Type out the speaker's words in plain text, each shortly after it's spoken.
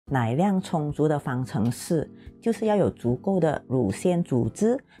奶量充足的方程式，就是要有足够的乳腺组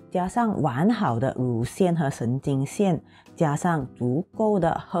织，加上完好的乳腺和神经线，加上足够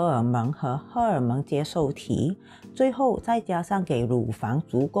的荷尔蒙和荷尔蒙接受体，最后再加上给乳房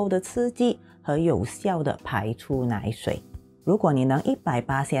足够的刺激和有效的排出奶水。如果你能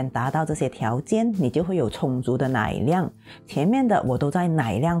100%达到这些条件，你就会有充足的奶量。前面的我都在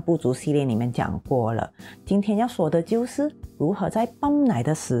奶量不足系列里面讲过了。今天要说的就是如何在泵奶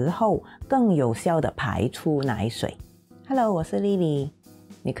的时候更有效的排出奶水。Hello， 我是 Lily。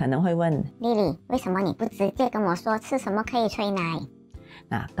你可能会问 Lily， 为什么你不直接跟我说吃什么可以催奶？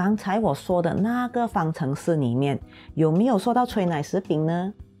那刚才我说的那个方程式里面有没有说到催奶食品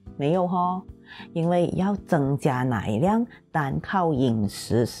呢？没有哦。因为要增加奶量，单靠饮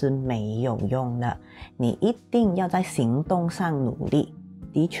食是没有用的，你一定要在行动上努力。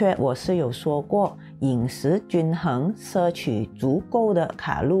的确，我是有说过，饮食均衡，摄取足够的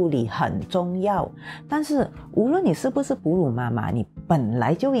卡路里很重要。但是，无论你是不是哺乳妈妈，你本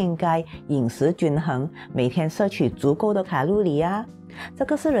来就应该饮食均衡，每天摄取足够的卡路里啊。这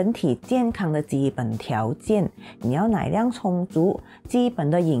个是人体健康的基本条件，你要奶量充足，基本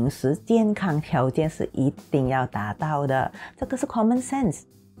的饮食健康条件是一定要达到的，这个是 common sense。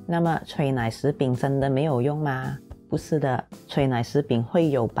 那么催奶食品真的没有用吗？不是的，催奶食品会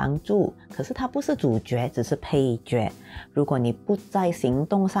有帮助，可是它不是主角，只是配角。如果你不在行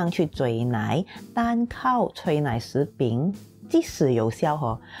动上去追奶，单靠催奶食品即使有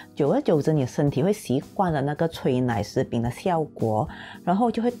效久而久之你身体会习惯了那个催奶食品的效果，然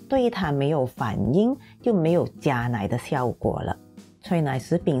后就会对它没有反应，就没有加奶的效果了。催奶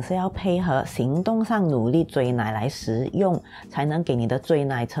食品是要配合行动上努力追奶来食用，才能给你的追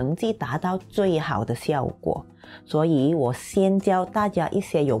奶成绩达到最好的效果。所以我先教大家一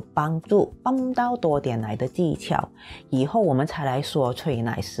些有帮助泵到多点奶的技巧，以后我们才来说催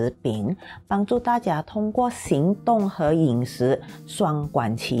奶食品，帮助大家通过行动和饮食双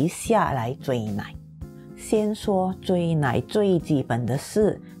管齐下来追奶。先说追奶最基本的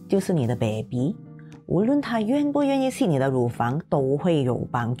事，就是你的 baby， 无论他愿不愿意吸你的乳房都会有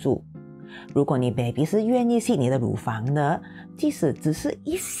帮助。如果你 baby 是愿意吸你的乳房的，即使只是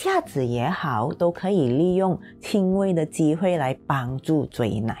一下子也好，都可以利用亲喂的机会来帮助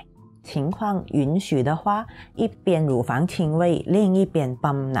追奶。情况允许的话，一边乳房亲喂，另一边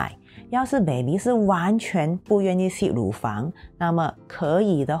泵奶。要是 baby 是完全不愿意吸乳房，那么可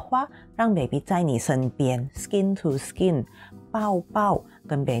以的话，让 baby 在你身边 skin to skin， 抱抱，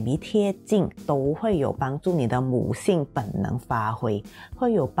跟 baby 贴近，都会有帮助你的母性本能发挥，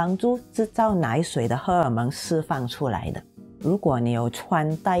会有帮助制造奶水的荷尔蒙释放出来的。如果你有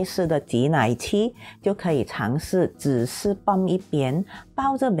穿戴式的挤奶器，就可以尝试只是泵一边，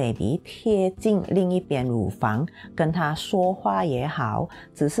抱着 baby 贴近另一边乳房，跟他说话也好，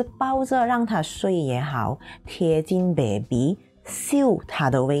只是抱着让他睡也好，贴近 baby 嗅他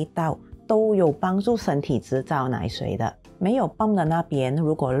的味道，都有帮助身体制造奶水的。没有泵的那边，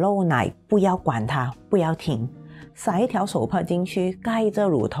如果漏奶，不要管它，不要停，塞一条手帕进去，盖着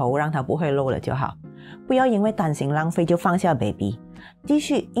乳头，让它不会漏了就好。不要因为担心浪费就放下 baby， 继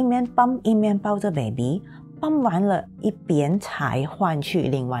续一面泵一面抱着 baby， 泵完了一边才换去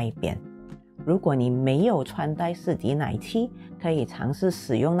另外一边。如果你没有穿戴式挤奶器，可以尝试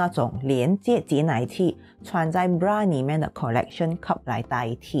使用那种连接挤奶器穿在 bra 里面的 collection cup 来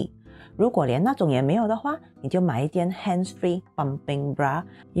代替。如果连那种也没有的话，你就买一件 hands-free pumping bra，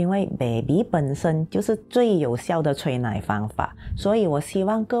 因为 baby 本身就是最有效的催奶方法，所以我希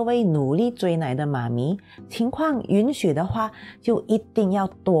望各位努力追奶的妈咪，情况允许的话，就一定要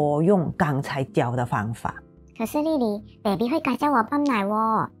多用刚才教的方法。可是丽丽 ，baby 会嘎叫我泵奶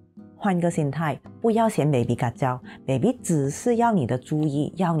哦。换个心态，不要嫌 baby 嘎叫， baby 只是要你的注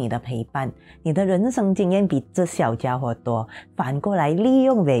意，要你的陪伴。你的人生经验比这小家伙多，反过来利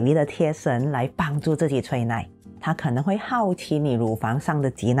用 baby 的贴身来帮助自己催奶。他可能会好奇你乳房上的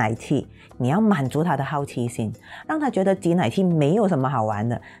挤奶器，你要满足他的好奇心，让他觉得挤奶器没有什么好玩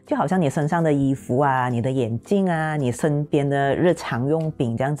的，就好像你身上的衣服啊，你的眼镜啊，你身边的日常用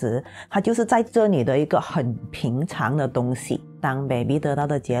品这样子，它就是在这里的一个很平常的东西。当 baby 得到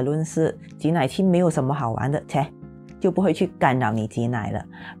的结论是挤奶器没有什么好玩的，就不会去干扰你挤奶了。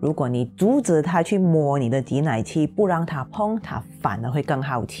如果你阻止他去摸你的挤奶器，不让他碰，他反而会更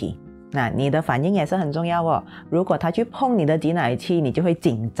好奇。那你的反应也是很重要哦。如果他去碰你的挤奶器，你就会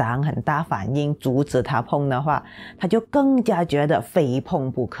紧张，很大反应，阻止他碰的话，他就更加觉得非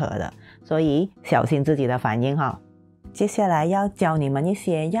碰不可的。所以小心自己的反应接下来要教你们一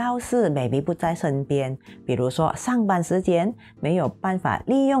些要是 baby 不在身边，比如说上班时间没有办法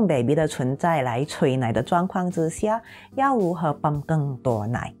利用 baby 的存在来催奶的状况之下，要如何泵更多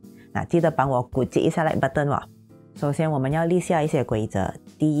奶。那记得帮我估计一下like button哦。首先我们要立下一些规则，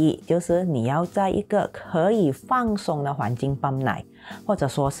第一就是你要在一个可以放松的环境泵奶，或者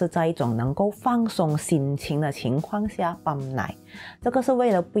说是在一种能够放松心情的情况下泵奶，这个是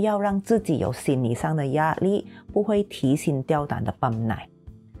为了不要让自己有心理上的压力，不会提心吊胆的泵奶。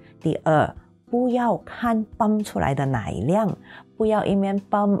第二，不要看泵出来的奶量，不要一面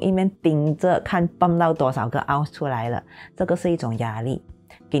泵一面盯着看泵到多少个 ounce 出来了，这个是一种压力。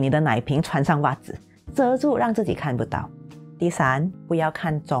给你的奶瓶穿上袜子遮住，让自己看不到。第三，不要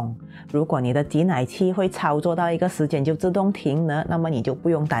看钟，如果你的挤奶器会操作到一个时间就自动停了，那么你就不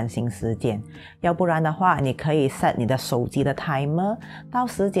用担心时间。要不然的话，你可以 set 你的手机的 timer， 到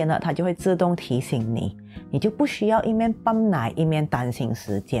时间了它就会自动提醒你，你就不需要一面泵奶一面担心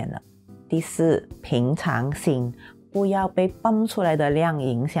时间了。第四，平常心，不要被泵出来的量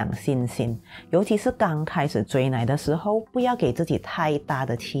影响信心，尤其是刚开始追奶的时候，不要给自己太大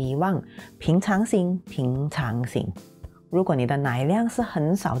的期望，平常心，平常心。如果你的奶量是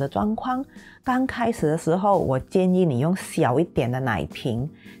很少的状况，刚开始的时候，我建议你用小一点的奶瓶，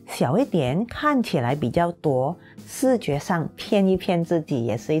小一点看起来比较多，视觉上骗一骗自己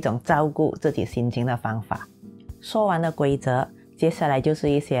也是一种照顾自己心情的方法。说完了规则，接下来就是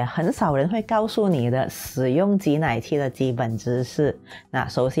一些很少人会告诉你的使用挤奶器的基本知识。那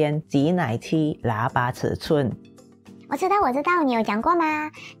首先，挤奶器喇叭尺寸。我知道，你有讲过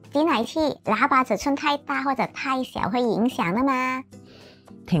吗？挤奶器喇叭尺寸太大或者太小会影响的吗？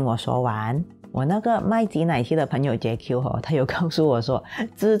听我说完。我那个卖挤奶器的朋友 JQ 他有告诉我说，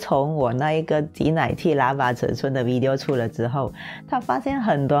自从我那一个挤奶器喇叭尺寸的 video 出了之后，他发现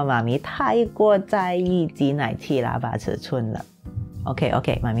很多妈咪太过在意挤奶器喇叭尺寸了。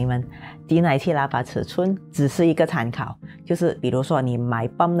OK， 妈咪们，挤奶器喇叭尺寸只是一个参考，就是比如说你买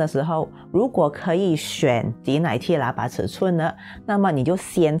泵的时候，如果可以选挤奶器喇叭尺寸呢，那么你就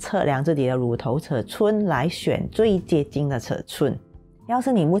先测量自己的乳头尺寸来选最接近的尺寸。要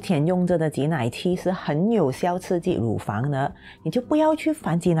是你目前用着的挤奶器是很有效刺激乳房的，你就不要去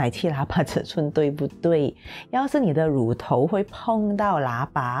烦挤奶器喇叭尺寸，对不对？要是你的乳头会碰到喇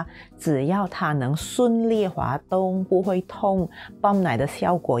叭，只要它能顺利滑动，不会痛，泵奶的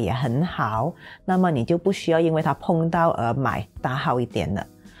效果也很好，那么你就不需要因为它碰到而买大号一点的。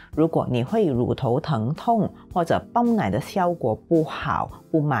如果你会乳头疼痛或者泵奶的效果不好，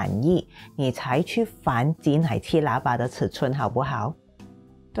不满意，你才去烦挤奶器喇叭的尺寸，好不好？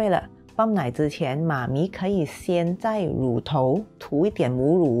对了，泵奶之前，妈咪可以先在乳头涂一点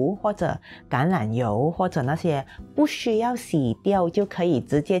母乳或者橄榄油，或者那些不需要洗掉就可以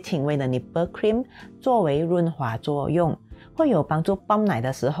直接轻微的 nipple cream 作为润滑作用，会有帮助泵奶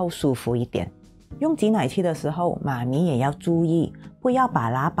的时候舒服一点。用挤奶器的时候，妈咪也要注意，不要把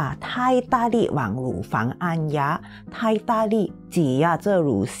喇叭太大力往乳房按压，太大力挤压这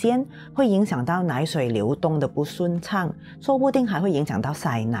乳腺，会影响到奶水流动的不顺畅，说不定还会影响到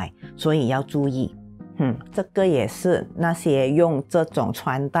塞奶，所以要注意。这个也是那些用这种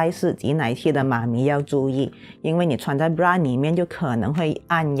穿戴式挤奶器的妈咪要注意，因为你穿在 bra 里面就可能会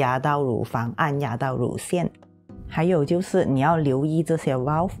按压到乳房，按压到乳腺。还有就是你要留意这些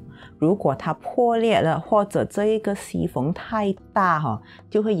valve， 如果它破裂了，或者这一个吸缝太大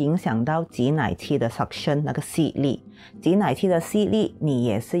就会影响到挤奶器的 suction 那个吸力。挤奶器的吸力你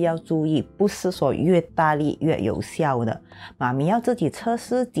也是要注意，不是说越大力越有效的。妈咪要自己测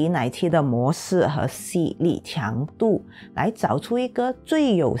试挤奶器的模式和吸力强度，来找出一个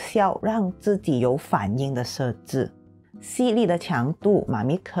最有效让自己有反应的设置。吸力的强度，妈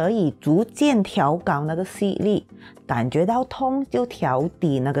咪可以逐渐调高那个吸力，感觉到痛就调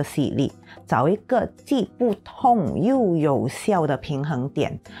低那个吸力，找一个既不痛又有效的平衡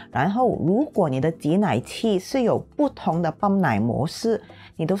点。然后如果你的挤奶器是有不同的泵奶模式，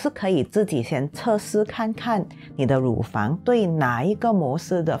你都是可以自己先测试看看你的乳房对哪一个模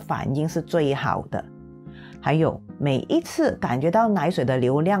式的反应是最好的。还有每一次感觉到奶水的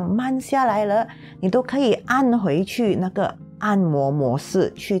流量慢下来了，你都可以按回去那个按摩模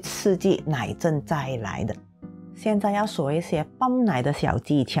式去刺激奶阵再来的。现在要说一些泵奶的小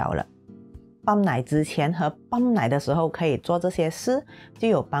技巧了。泵奶之前和泵奶的时候可以做这些事，就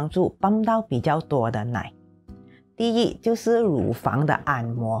有帮助泵到比较多的奶。第一就是乳房的按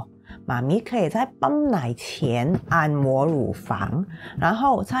摩，妈咪可以在泵奶前按摩乳房，然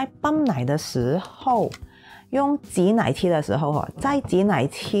后在泵奶的时候用挤奶器的时候在挤奶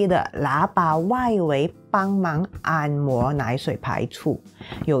器的喇叭外围帮忙按摩奶水排出。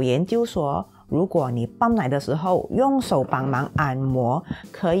有研究说，如果你泵奶的时候用手帮忙按摩，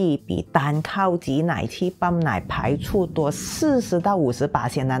可以比单靠挤奶器泵奶排出多40到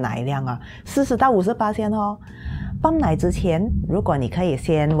50%的奶量啊，40到50%哦。泵奶之前，如果你可以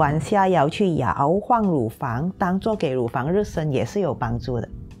先弯下腰去摇晃乳房，当做给乳房热身也是有帮助的。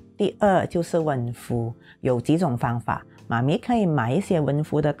第二就是温敷，有几种方法。妈咪可以买一些温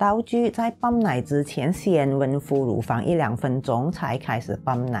敷的道具，在泵奶之前先温敷乳房1-2分钟才开始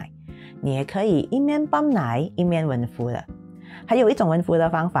泵奶。你也可以一面泵奶一面温敷的。还有一种温敷的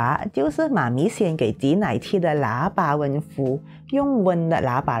方法，就是妈咪先给挤奶器的喇叭温敷，用温的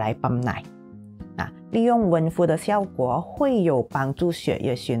喇叭来泵奶。利用温敷的效果会有帮助血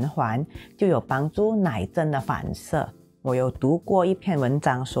液循环，就有帮助奶阵的反射。我有读过一篇文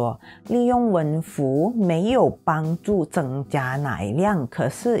章说，利用温敷没有帮助增加奶量，可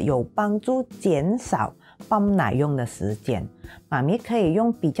是有帮助减少泵奶用的时间。妈咪可以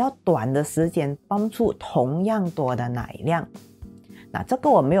用比较短的时间泵出同样多的奶量。那这个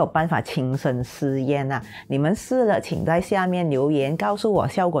我没有办法亲身试验啊，你们试了请在下面留言告诉我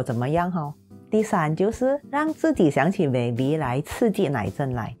效果怎么样哦。第三就是让自己想起 baby 来刺激奶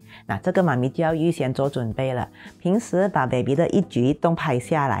阵来，那这个妈咪就要预先做准备了。平时把 baby 的一举一动拍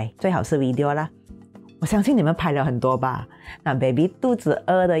下来，最好是 video 啦。我相信你们拍了很多吧。那 baby 肚子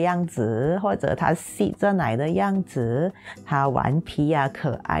饿的样子，或者他吸着奶的样子，他顽皮啊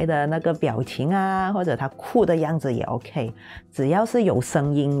可爱的那个表情啊，或者他哭的样子也 OK， 只要是有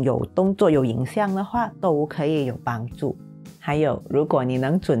声音有动作有影像的话都可以有帮助。还有，如果你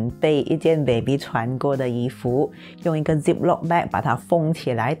能准备一件 baby 穿过的衣服，用一个 ziplock bag 把它封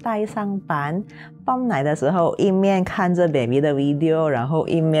起来带上班，泵奶的时候一面看着 baby 的 video， 然后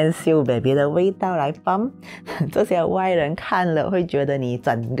一面嗅 baby 的味道来泵，这些外人看了会觉得你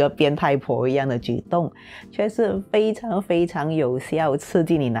整个变态婆一样的举动，却是非常非常有效刺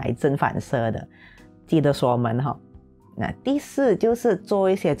激你奶阵反射的。记得锁门哈。那第四就是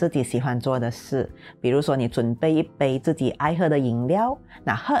做一些自己喜欢做的事，比如说你准备一杯自己爱喝的饮料，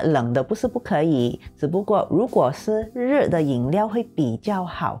那喝冷的不是不可以，只不过如果是热的饮料会比较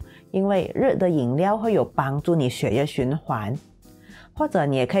好，因为热的饮料会有帮助你血液循环。或者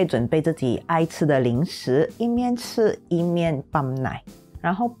你也可以准备自己爱吃的零食，一面吃一面泵奶。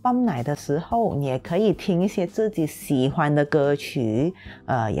然后泵奶的时候，你也可以听一些自己喜欢的歌曲，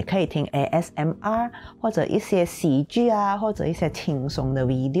也可以听 ASMR 或者一些喜剧啊，或者一些轻松的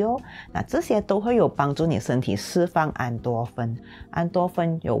video， 那这些都会有帮助你身体释放安多酚，安多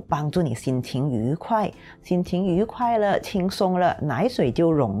酚有帮助你心情愉快，心情愉快了，轻松了，奶水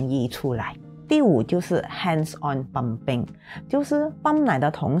就容易出来。第五就是 hands-on pumping， 就是泵奶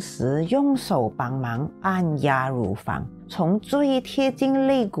的同时用手帮忙按压乳房，从最贴近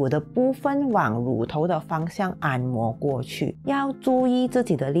肋骨的部分往乳头的方向按摩过去，要注意自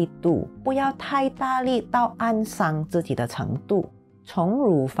己的力度，不要太大力到按伤自己的程度。从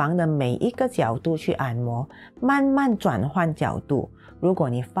乳房的每一个角度去按摩，慢慢转换角度。如果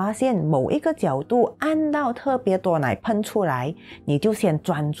你发现某一个角度按到特别多奶喷出来，你就先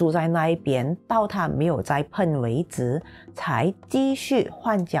专注在那一边，到它没有再喷为止，才继续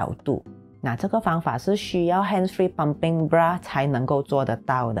换角度。那这个方法是需要 hands-free pumping bra 才能够做得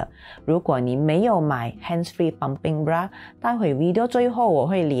到的。如果你没有买 hands-free pumping bra， 待会 video 最后我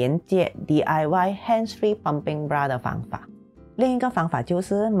会连接 DIY hands-free pumping bra 的方法。另一个方法就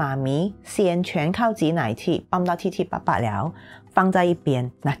是妈咪先全靠挤奶器泵到七七八八了，放在一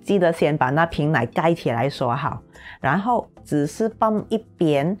边，那记得先把那瓶奶盖起来锁好，然后只是泵一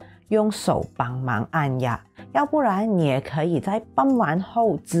边，用手帮忙按压，要不然你也可以在泵完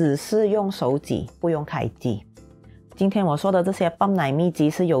后只是用手挤，不用开机。今天我说的这些泵奶秘籍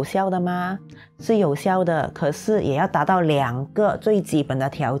是有效的吗？是有效的，可是也要达到2个最基本的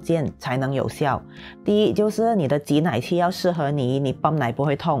条件才能有效。第一就是你的挤奶器要适合你，你泵奶不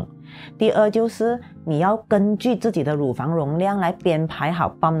会痛。第二就是你要根据自己的乳房容量来编排好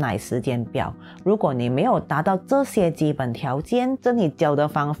泵奶时间表。如果你没有达到这些基本条件，这里教的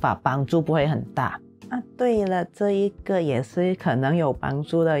方法帮助不会很大。对了，这一个也是可能有帮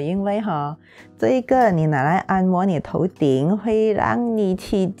助的，因为这一个你拿来按摩你头顶会让你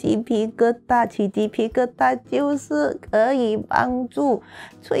起鸡皮疙瘩，起鸡皮疙瘩就是可以帮助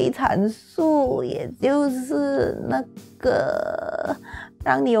催产素，也就是那个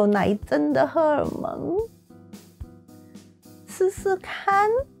让你有奶阵的荷尔蒙。试试看。